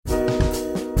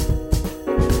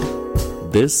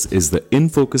This is the In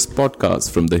Focus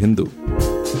podcast from The Hindu.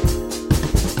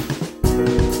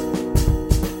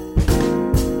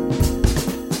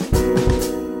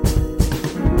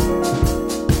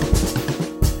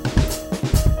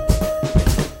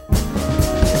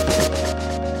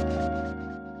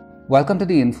 Welcome to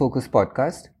the In Focus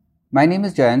podcast. My name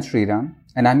is Jayant Sriram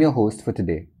and I'm your host for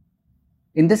today.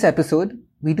 In this episode,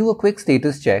 we do a quick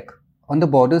status check on the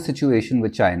border situation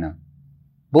with China,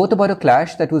 both about a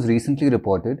clash that was recently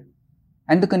reported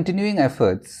and the continuing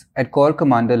efforts at Corps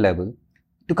Commander level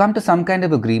to come to some kind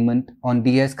of agreement on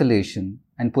de-escalation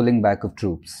and pulling back of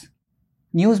troops.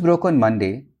 News broke on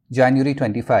Monday, January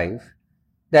 25,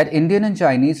 that Indian and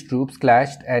Chinese troops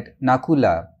clashed at Naku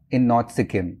in North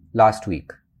Sikkim last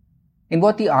week, in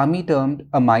what the army termed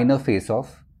a minor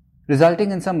face-off,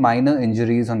 resulting in some minor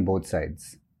injuries on both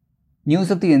sides. News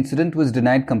of the incident was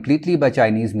denied completely by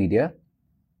Chinese media,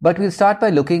 but we'll start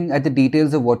by looking at the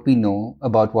details of what we know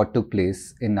about what took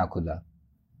place in Naku.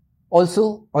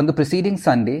 Also, on the preceding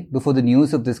Sunday, before the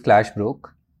news of this clash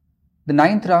broke, the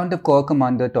 9th round of Corps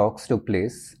Commander talks took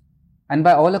place, and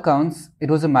by all accounts, it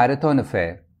was a marathon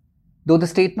affair, though the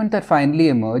statement that finally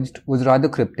emerged was rather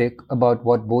cryptic about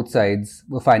what both sides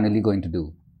were finally going to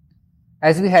do.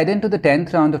 As we head into the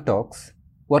 10th round of talks,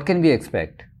 what can we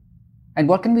expect? And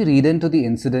what can we read into the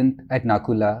incident at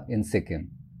Naku in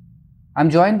Sikkim? I'm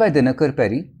joined by Dinakar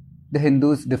Perry, The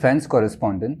Hindu's defense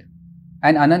correspondent,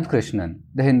 and Anant Krishnan,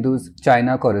 The Hindu's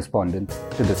China correspondent,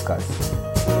 to discuss.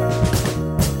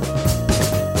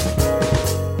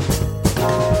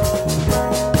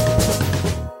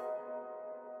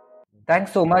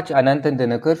 Thanks so much, Anant and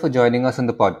Dinakar, for joining us on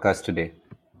the podcast today.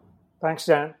 Thanks,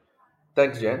 Jan.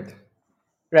 Thanks, Jayant.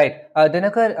 Right.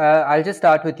 Dinakar, I'll just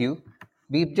start with you.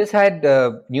 We've just had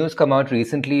news come out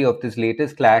recently of this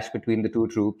latest clash between the two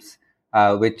troops,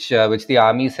 which the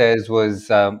army says was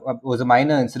a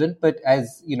minor incident, but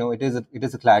as you know, it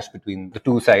is a clash between the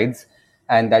two sides,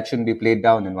 and that shouldn't be played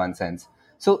down in one sense.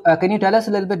 So, can you tell us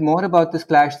a little bit more about this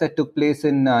clash that took place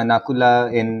in Naku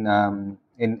in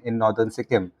northern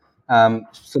Sikkim?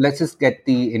 So let's just get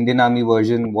the Indian Army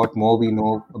version, what more we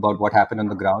know about what happened on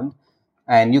the ground.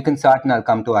 And you can start and I'll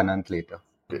come to Anant later.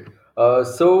 Okay.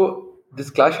 So this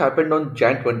clash happened on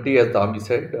Jan 20, as the army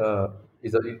said.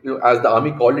 As the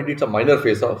army called it, it's a minor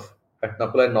face-off at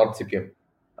Nakula in North Sikkim,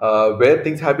 where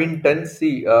things have been tense.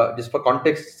 See, just for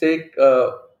context sake,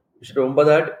 you should remember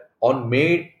that on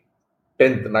May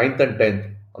 10th, 9th and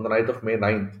 10th, on the 9th of May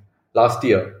 9th, last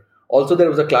year, also there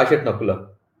was a clash at Nakula,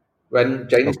 when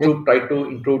Chinese troops tried to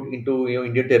intrude into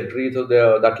Indian territory, so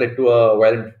that led to a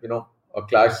violent a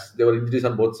clash. There were injuries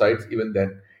on both sides even then.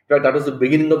 In fact, that was the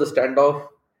beginning of the standoff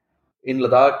in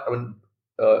Ladakh.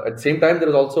 At the same time, there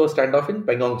was also a standoff in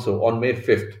Pangong Tso on May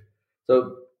 5th.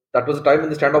 So that was the time when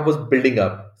the standoff was building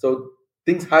up. So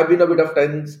things have been a bit of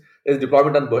tense. There's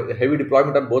heavy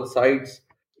deployment on both sides.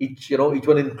 Each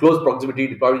one in close proximity,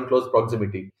 deployed in close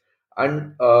proximity.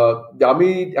 And the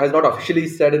army has not officially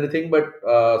said anything, but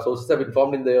sources have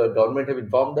informed in the government have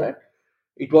informed that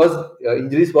it was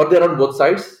injuries were there on both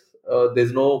sides.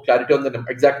 There's no clarity on the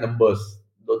exact numbers,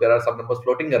 though there are some numbers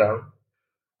floating around.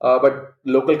 But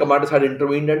local commanders had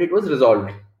intervened and it was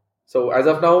resolved. So as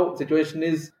of now, situation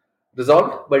is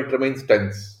resolved, but it remains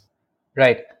tense.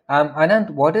 Right.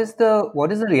 Anant, what is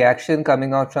the reaction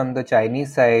coming out from the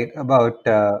Chinese side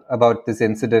about this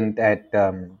incident at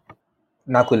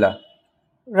Naku?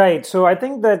 Right. So I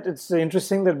think that it's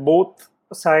interesting that both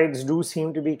sides do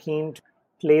seem to be keen to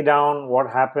play down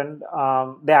what happened.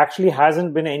 There actually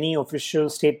hasn't been any official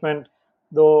statement,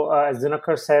 though, as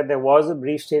Dinakar said, there was a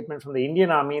brief statement from the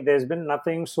Indian Army. There's been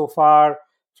nothing so far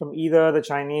from either the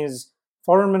Chinese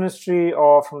Foreign Ministry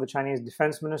or from the Chinese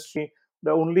Defense Ministry.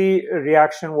 The only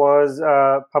reaction was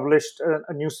a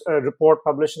report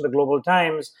published in the Global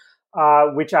Times,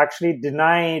 which actually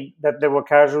denied that there were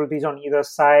casualties on either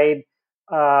side.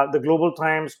 The Global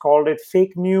Times called it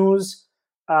fake news,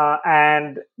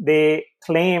 and they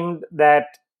claimed that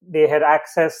they had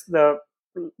accessed the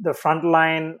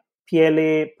frontline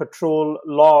PLA patrol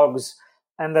logs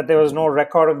and that there was no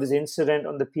record of this incident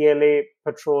on the PLA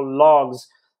patrol logs.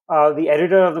 The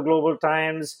editor of the Global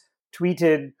Times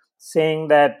tweeted saying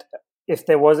that if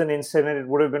there was an incident, it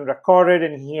would have been recorded,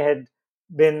 and he had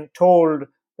been told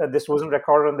that this wasn't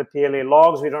recorded on the PLA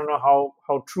logs. We don't know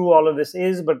how true all of this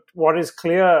is, but what is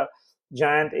clear,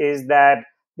 Jayant, is that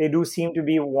they do seem to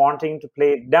be wanting to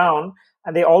play it down.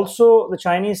 And the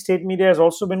Chinese state media has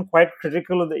also been quite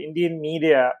critical of the Indian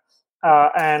media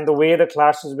and the way the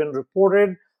clash has been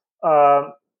reported.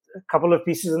 A couple of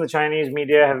pieces in the Chinese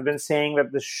media have been saying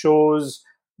that this shows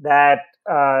that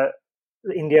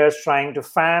India is trying to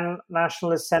fan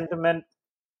nationalist sentiment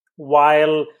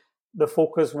while the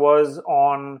focus was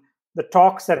on the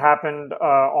talks that happened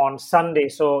on Sunday.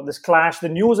 So this clash, the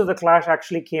news of the clash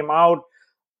actually came out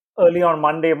early on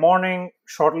Monday morning,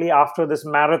 shortly after this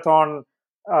marathon,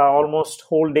 almost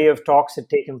whole day of talks had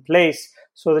taken place.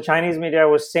 So the Chinese media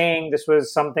was saying this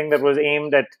was something that was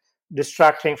aimed at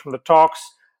distracting from the talks.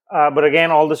 But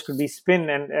again, all this could be spin.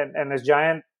 And as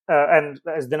Giant and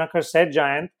as Dinakar said,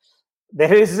 Giant,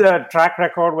 there is a track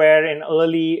record where in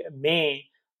early May,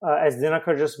 as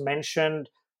Dinakar just mentioned,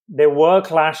 there were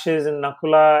clashes in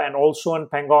Nakula and also in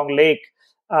Pangong Lake.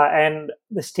 And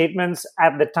the statements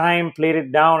at the time played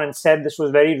it down and said this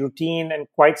was very routine and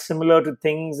quite similar to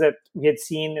things that we had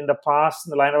seen in the past in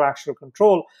the line of actual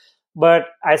control. But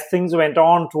as things went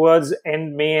on towards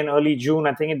end May and early June,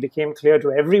 I think it became clear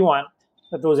to everyone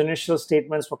that those initial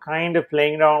statements were kind of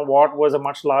playing down what was a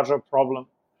much larger problem.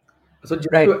 So just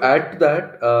Right. to add to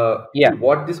that, Yeah.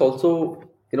 what this also,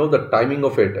 the timing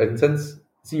of it, in sense,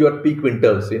 see your peak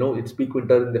winters, it's peak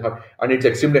winter and it's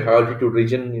extremely high altitude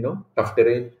region, tough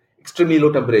terrain, extremely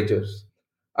low temperatures.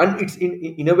 And it's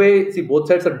in a way, see, both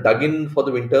sides are dug in for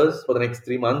the winters for the next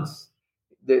 3 months,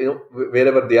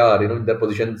 wherever they are, in their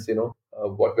positions,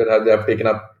 where they have taken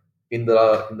up in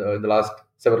the last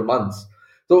several months.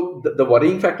 So the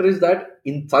worrying factor is that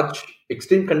in such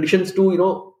extreme conditions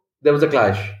too, there was a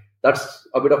clash. That's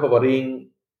a bit of a worrying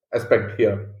aspect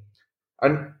here.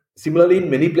 And similarly, in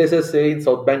many places, say in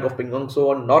South Bank of Pengongso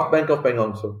or North Bank of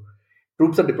Pengongso,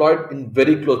 troops are deployed in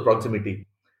very close proximity.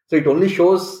 So it only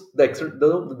shows the extent,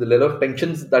 the level of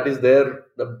tensions that is there,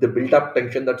 the built-up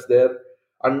tension that's there,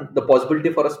 and the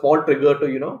possibility for a small trigger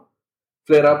to,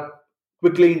 flare up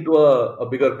quickly into a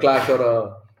bigger clash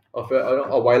or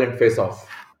a violent face-off.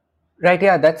 Right,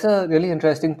 yeah, that's a really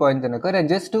interesting point, Dinakar. And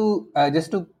just to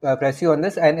press you on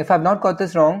this, and if I've not got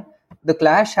this wrong, the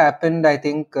clash happened, I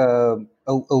think,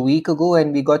 a week ago,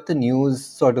 and we got the news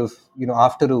sort of,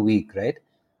 after a week, right?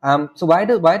 So why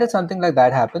did something like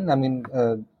that happen? I mean,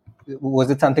 was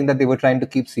it something that they were trying to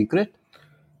keep secret?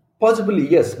 Possibly,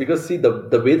 yes, because see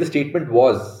the way the statement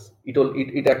was,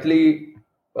 it actually,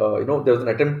 there was an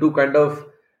attempt to kind of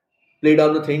play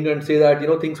down the thing and say that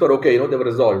things were okay, they were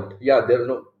resolved. Yeah, there,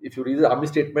 if you read the army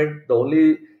statement, the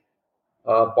only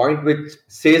point which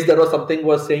says there was something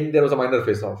was saying there was a minor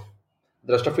face-off.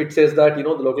 The rest of it says that the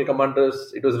local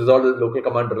commanders, it was resolved at the local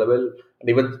commander level, and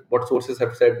even what sources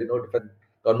have said, different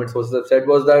government sources have said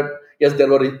was that yes, there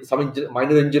were some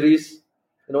minor injuries.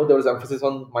 There was emphasis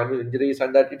on minor injuries,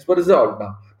 and that it's resolved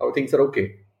now. Now things are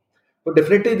okay. But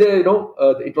definitely, they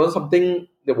it was something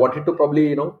they wanted to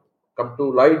probably come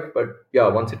to light. But yeah,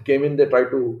 once it came in, they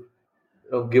tried to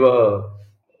give a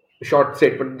short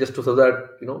statement just to so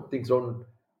that things don't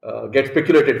get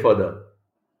speculated further.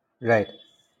 Right.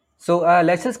 So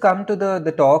let's just come to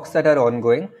the talks that are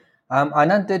ongoing.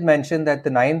 Anand did mention that the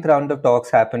ninth round of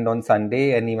talks happened on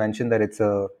Sunday, and he mentioned that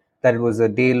it was a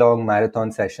day-long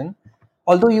marathon session.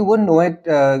 Although you wouldn't know it,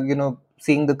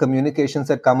 seeing the communications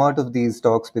that come out of these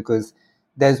talks, because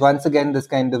there's once again this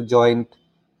kind of joint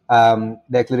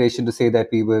declaration to say that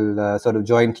we will sort of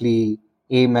jointly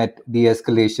aim at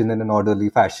de-escalation in an orderly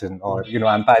fashion, or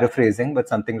I'm paraphrasing, but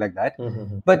something like that.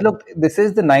 But look, this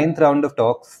is the ninth round of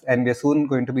talks, and we're soon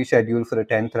going to be scheduled for a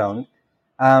 10th round.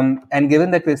 And given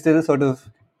that we're still sort of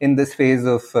in this phase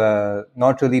of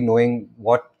not really knowing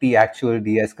what the actual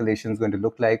de-escalation is going to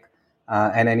look like,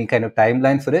 and any kind of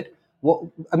timeline for it,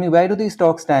 where do these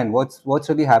talks stand? What's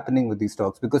really happening with these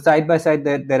talks? Because side by side,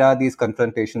 there are these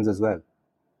confrontations as well.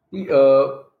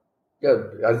 Yeah,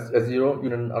 as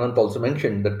Anant also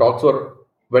mentioned, the talks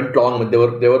went long. I mean,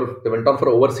 they went on for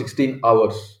over 16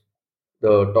 hours.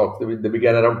 The talks they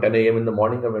began around 10 a.m. in the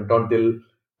morning and went on till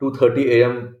 2:30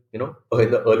 a.m. In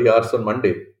the early hours on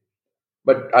Monday.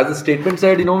 But as the statement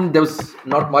said, there was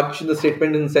not much in the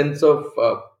statement in the sense of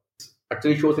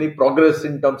actually shows any progress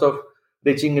in terms of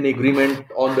reaching an agreement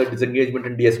on the disengagement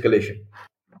and de-escalation.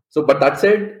 So, but that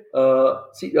said,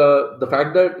 the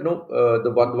fact that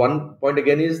the one point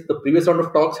again is the previous round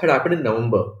of talks had happened in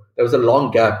November. There was a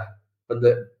long gap from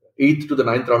the 8th to the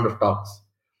ninth round of talks,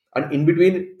 and in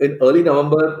between, in early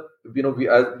November,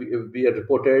 we had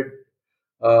reported,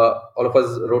 all of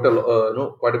us wrote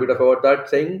quite a bit about that,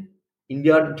 saying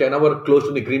India and China were close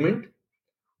to an agreement.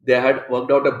 They had worked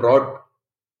out a broad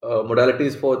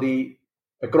modalities for the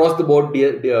across the board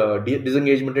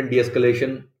disengagement and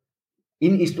de-escalation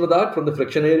in East Ladakh from the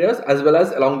friction areas as well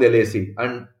as along the LAC,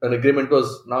 and an agreement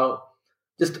was now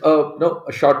just a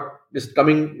short just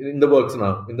coming in the works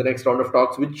now in the next round of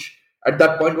talks, which at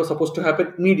that point was supposed to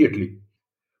happen immediately.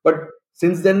 But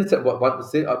since then,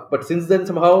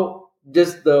 somehow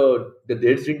just the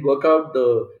dates didn't work out.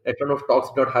 The next round of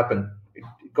talks did not happen.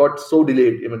 got so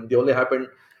delayed. Even they only happened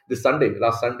this Sunday,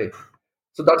 last Sunday.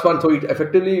 So that's one. So it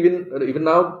effectively, even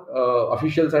now,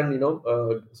 officials and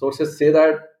sources say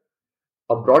that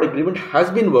a broad agreement has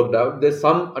been worked out. There's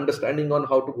some understanding on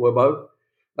how to go about.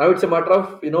 Now it's a matter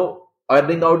of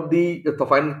ironing out the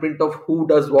final print of who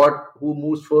does what, who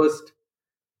moves first,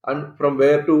 and from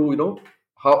where to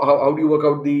how do you work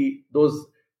out those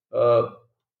uh,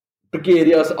 tricky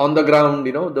areas on the ground,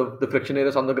 the friction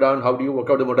areas on the ground. How do you work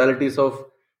out the modalities of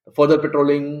further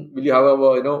patrolling? Will you have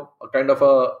a kind of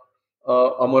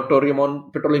a moratorium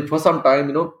on patrolling for some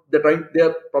time?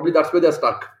 They're probably, that's where they're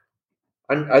stuck.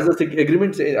 And as the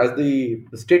agreement says, as the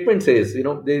statement says, they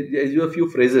use a few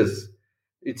phrases.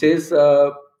 It says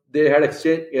they had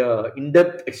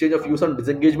in-depth exchange of views on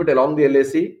disengagement along the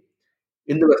LAC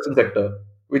in the Western sector,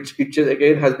 which is,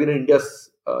 again, has been India's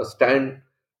stand.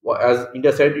 As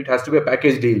India said, it has to be a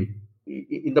package deal.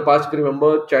 In the past, if you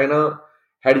remember, China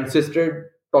had insisted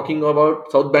talking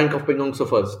about South Bank of Pengongso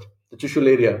first, the Chushul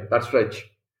area, that stretch,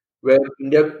 where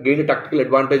India gained a tactical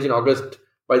advantage in August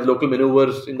by the local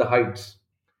maneuvers in the heights.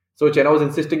 So China was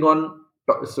insisting on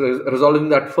resolving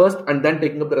that first and then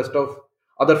taking up the rest of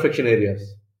other friction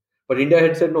areas. But India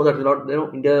had said no, that will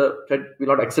not. India said will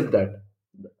not accept that,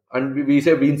 and we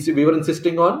were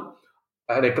insisting on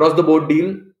an across the board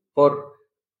deal for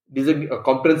a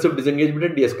comprehensive disengagement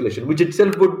and de-escalation, which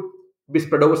itself would be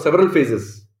spread over several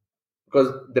phases,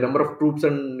 because the number of troops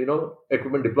and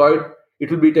equipment deployed, it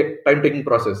will be a time-taking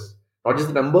process. Not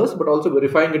just the numbers, but also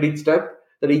verifying at each step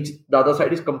that the other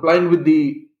side is complying with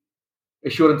the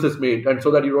assurances made, and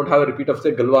so that you don't have a repeat of,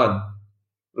 say, Galwan,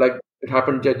 like it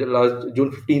happened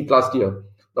June 15th last year.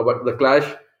 The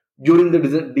clash during the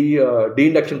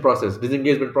de-induction process,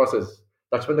 disengagement process.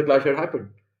 That's when the clash had happened.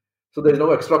 So there is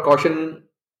no extra caution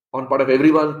on part of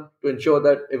everyone to ensure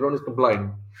that everyone is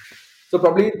complying. So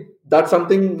probably that's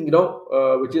something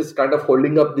which is kind of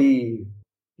holding up the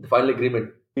final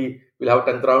agreement. We will have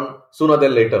 10th round sooner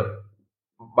than later.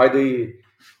 By the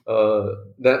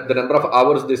number of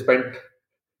hours they spent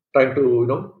trying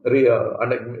to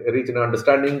reach an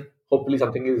understanding, hopefully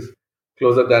something is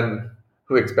closer than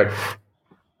we expect.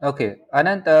 Okay,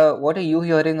 Anant, what are you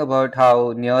hearing about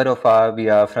how near or far we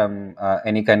are from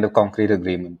any kind of concrete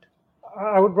agreement?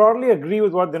 I would broadly agree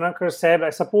with what Dinakar said. I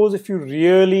suppose if you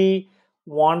really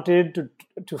wanted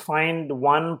to find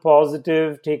one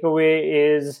positive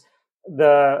takeaway, is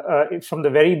from the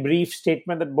very brief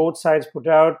statement that both sides put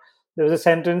out, there was a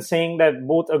sentence saying that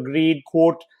both agreed,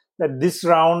 quote, that this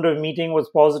round of meeting was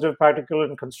positive, practical,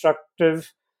 and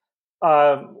constructive.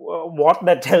 What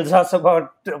that tells us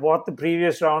about what the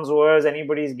previous rounds were is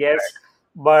anybody's guess.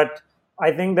 But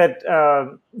I think that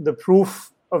the proof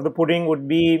of the pudding would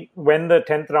be when the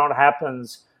 10th round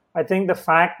happens. I think the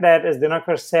fact that, as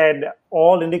Dinakar said,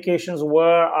 all indications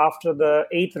were after the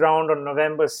 8th round on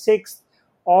November 6th,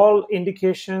 all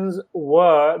indications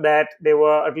were that they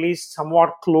were at least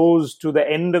somewhat close to the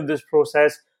end of this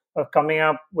process of coming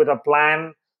up with a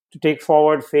plan to take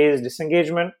forward phased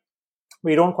disengagement.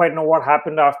 We don't quite know what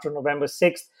happened after November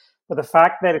 6th, but the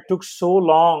fact that it took so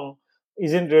long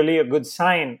isn't really a good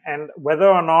sign. And whether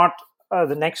or not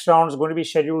the next round is going to be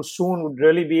scheduled soon would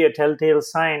really be a telltale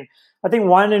sign. I think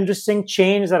one interesting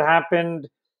change that happened,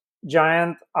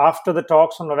 Jayant, after the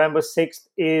talks on November 6th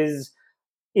is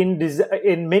in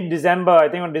mid-December, I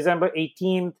think on December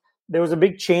 18th, there was a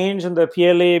big change in the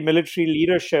PLA military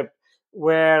leadership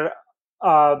where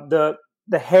the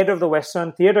head of the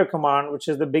Western Theatre Command, which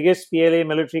is the biggest PLA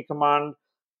military command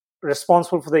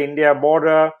responsible for the India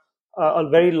border, a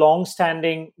very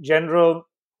long-standing General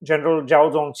Zhao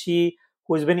Zongqi,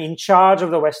 who has been in charge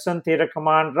of the Western Theatre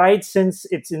Command right since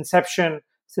its inception,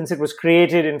 since it was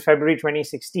created in February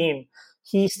 2016.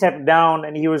 He stepped down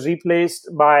and he was replaced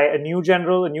by a new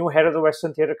general, a new head of the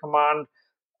Western Theatre Command,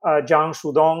 Zhang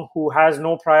Shudong, who has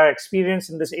no prior experience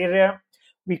in this area.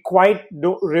 We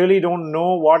really don't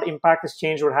know what impact this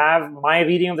change would have. My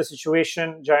reading of the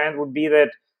situation, Jayant, would be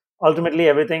that ultimately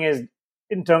everything is,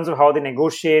 in terms of how they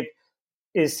negotiate,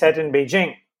 is set in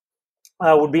Beijing,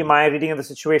 would be my reading of the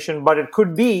situation. But it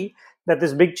could be that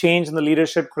this big change in the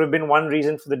leadership could have been one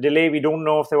reason for the delay. We don't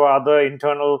know if there were other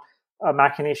internal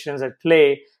machinations at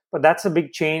play, but that's a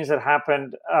big change that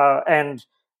happened. And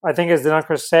I think, as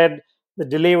Dinakar said, the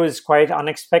delay was quite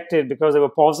unexpected because there were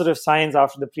positive signs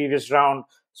after the previous round.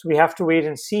 So we have to wait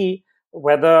and see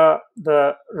whether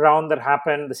the round that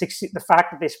happened, the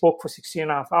fact that they spoke for 16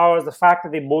 and a half hours, the fact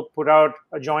that they both put out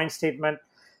a joint statement,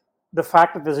 the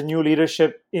fact that there's a new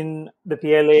leadership in the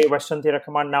PLA Western Theatre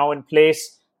Command now in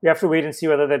place, we have to wait and see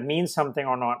whether that means something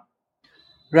or not.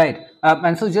 Right.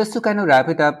 And so just to kind of wrap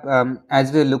it up,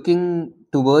 as we're looking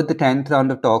toward the 10th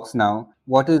round of talks now,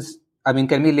 what is? I mean,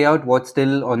 can we lay out what's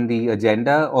still on the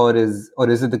agenda, or is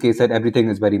it the case that everything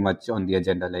is very much on the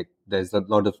agenda? Like there's a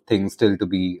lot of things still to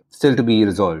be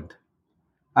resolved.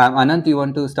 Anant, you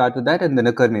want to start with that, and then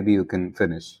Akar, maybe you can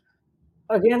finish.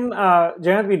 Again,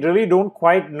 Jayant, we really don't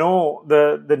quite know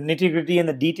the nitty gritty and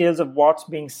the details of what's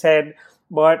being said,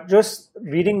 but just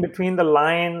reading between the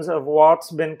lines of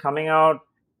what's been coming out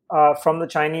from the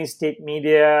Chinese state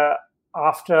media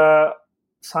after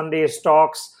Sunday's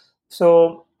talks.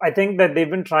 So I think that they've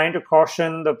been trying to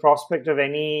caution the prospect of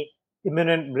any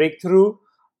imminent breakthrough.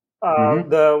 Mm-hmm.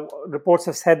 The reports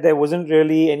have said there wasn't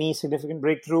really any significant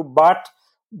breakthrough, but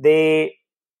they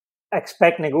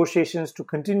expect negotiations to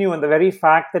continue. And the very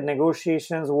fact that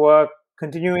negotiations were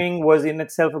continuing was in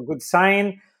itself a good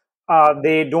sign.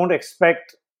 They don't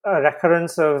expect a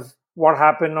recurrence of what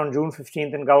happened on June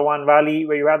 15th in Galwan Valley,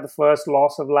 where you had the first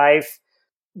loss of life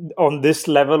on this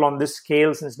level, on this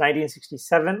scale, since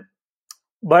 1967.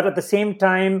 But at the same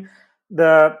time,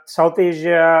 the South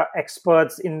Asia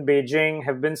experts in Beijing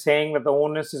have been saying that the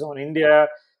onus is on India.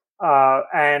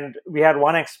 And we had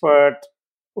one expert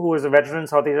who is a veteran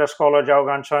South Asia scholar, Zhao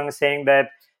Gancheng, saying that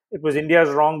it was India's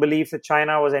wrong belief that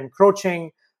China was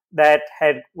encroaching that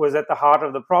was at the heart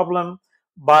of the problem,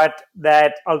 but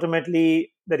that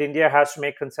ultimately that India has to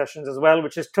make concessions as well,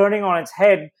 which is turning on its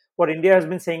head what India has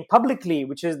been saying publicly,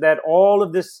 which is that all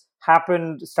of this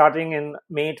happened starting in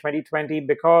May 2020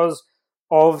 because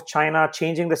of China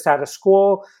changing the status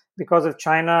quo, because of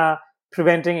China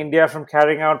preventing India from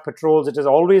carrying out patrols it has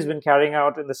always been carrying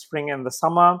out in the spring and the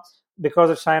summer, because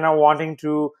of China wanting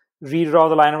to redraw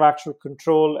the line of actual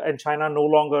control and China no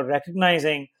longer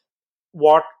recognizing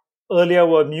what earlier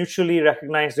were mutually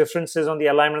recognized differences on the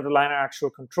alignment of the line of actual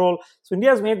control. So India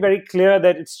has made very clear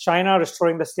that it's China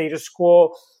restoring the status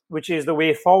quo, which is the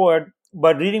way forward.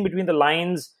 But reading between the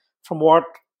lines from what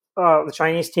the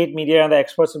Chinese state media and the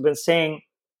experts have been saying,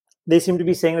 they seem to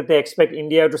be saying that they expect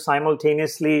India to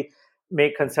simultaneously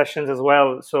make concessions as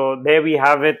well. So there we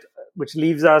have it, which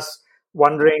leaves us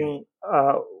wondering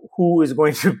who is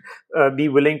going to be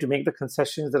willing to make the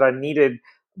concessions that are needed.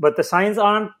 But the signs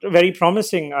aren't very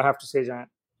promising, I have to say, Jayant.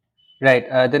 Right.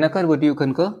 Dinakar, would you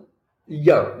concur?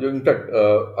 Yeah, in fact,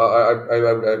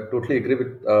 I totally agree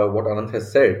with what Anand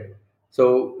has said.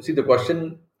 So, see, the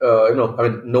question, I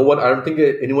mean, no one, I don't think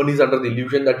anyone is under the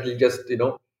illusion that he'll just,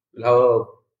 will have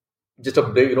just a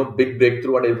big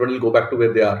breakthrough and everyone will go back to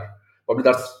where they are. Probably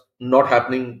that's not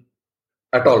happening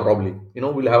at all, probably.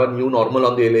 We'll have a new normal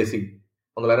on the LAC,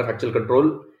 on the line of actual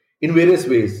control, in various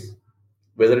ways,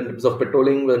 whether in terms of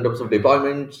patrolling, whether in terms of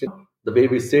deployments, the way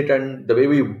we sit and the way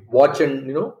we watch and,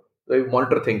 the way we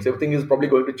monitor things, everything is probably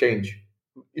going to change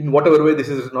in whatever way this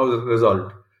is now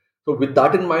resolved. So with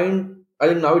that in mind, I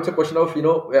think now it's a question of,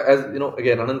 as,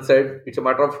 again, Anand said, it's a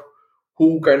matter of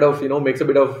who kind of, makes a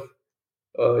bit of,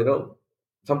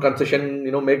 some concession,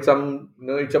 make some,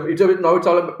 it's a bit, now it's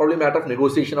all probably a matter of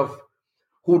negotiation of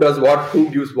who does what, who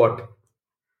gives what.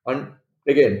 And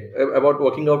again, about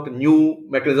working out new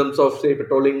mechanisms of, say,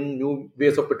 patrolling, new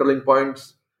ways of patrolling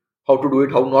points, how to do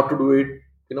it, how not to do it.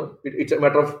 It's a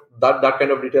matter of that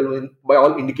kind of detail. By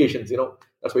all indications,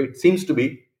 that's what it seems to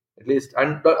be, at least.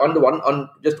 And on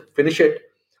just to finish it,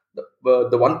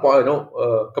 the one point,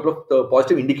 a couple of the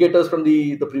positive indicators from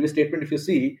the previous statement, if you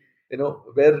see,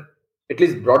 where at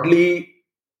least broadly,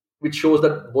 which shows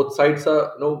that both sides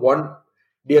are, one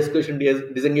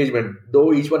de-escalation, disengagement,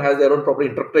 though each one has their own proper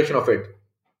interpretation of it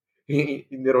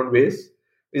in their own ways,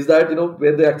 is that,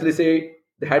 where they actually say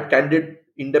they had candid,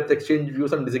 in-depth exchange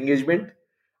views on disengagement,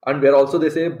 and where also they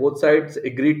say both sides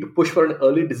agreed to push for an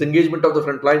early disengagement of the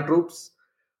frontline troops,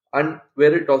 and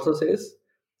where it also says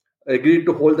agreed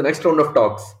to hold the next round of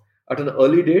talks at an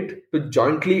early date to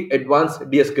jointly advance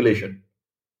de-escalation.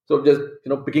 So just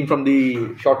picking from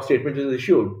the short statement which is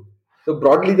issued. So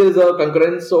broadly there is a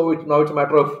concurrence. So now it's a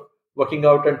matter of working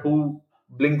out and who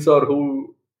blinks or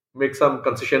who makes some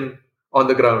concession on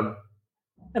the ground.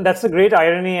 And that's the great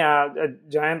irony,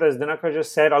 Jayant, as Dinakar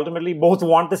just said. Ultimately, both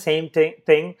want the same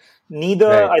thing. Neither,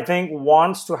 Right. I think,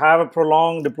 wants to have a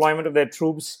prolonged deployment of their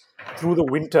troops through the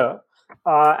winter.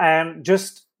 And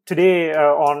just today,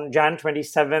 on Jan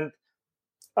 27th,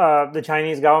 the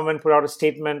Chinese government put out a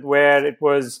statement where it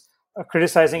was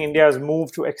criticizing India's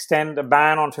move to extend a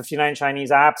ban on 59 Chinese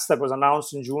apps that was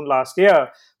announced in June last year.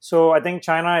 So I think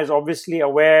China is obviously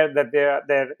aware that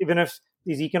they're even if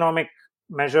these economic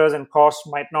measures and costs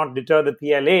might not deter the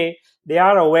PLA, they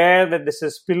are aware that this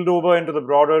is spilled over into the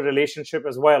broader relationship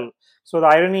as well. So the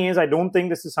irony is, I don't think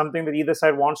this is something that either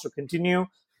side wants to continue.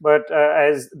 But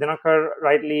as Dinakar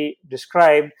rightly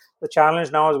described, the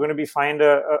challenge now is going to be find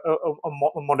a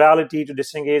modality to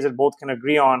disengage that both can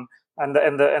agree on, and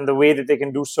the way that they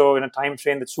can do so in a time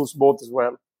frame that suits both as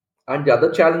well. And the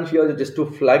other challenge here, just to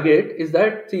flag it, is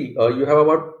that see, you have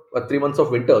about 3 months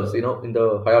of winters, in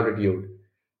the high altitude,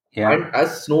 Yeah. and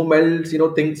as snow melts,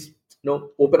 things,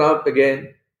 open up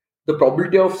again. The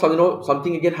probability of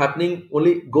something again happening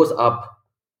only goes up.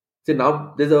 See,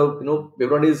 now there's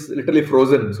everyone is literally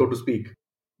frozen, so to speak.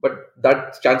 But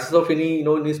that chances of any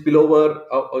spillover,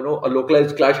 a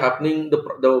localized clash happening,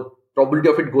 the probability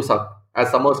of it goes up as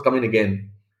summers come in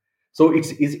again. So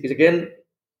it's again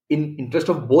in interest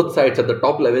of both sides at the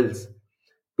top levels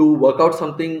to work out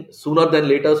something sooner than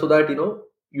later, so that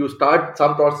you start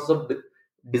some process of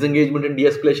disengagement and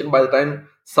de-escalation by the time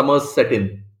summers set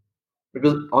in.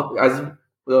 Because as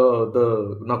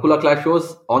the Nakula clash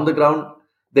shows, on the ground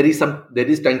there is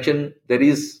tension, there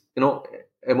is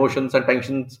emotions and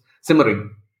tensions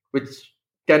simmering, which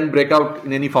can break out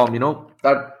in any form.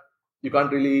 That you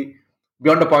can't really,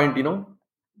 beyond a point.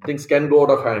 Things can go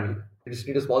out of hand. You just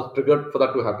need a small trigger for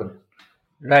that to happen.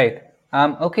 Right.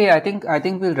 Okay, I think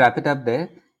we'll wrap it up there.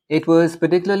 It was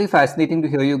particularly fascinating to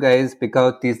hear you guys pick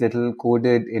out these little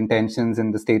coded intentions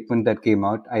in the statement that came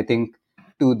out. I think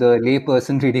to the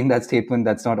layperson reading that statement,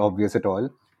 that's not obvious at all.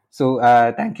 So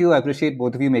thank you. I appreciate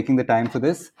both of you making the time for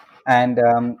this. And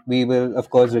we will, of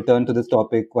course, return to this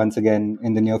topic once again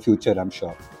in the near future, I'm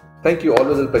sure. Thank you.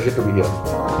 Always a pleasure to be here.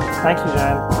 Thank you,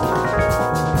 Jan.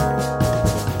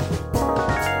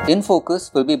 In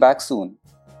Focus will be back soon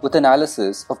with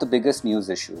analysis of the biggest news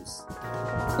issues.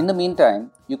 In the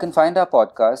meantime, you can find our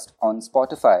podcast on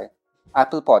Spotify,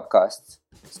 Apple Podcasts,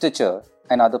 Stitcher,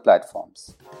 and other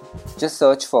platforms. Just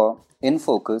search for In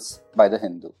Focus by The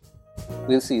Hindu.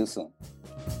 We'll see you soon.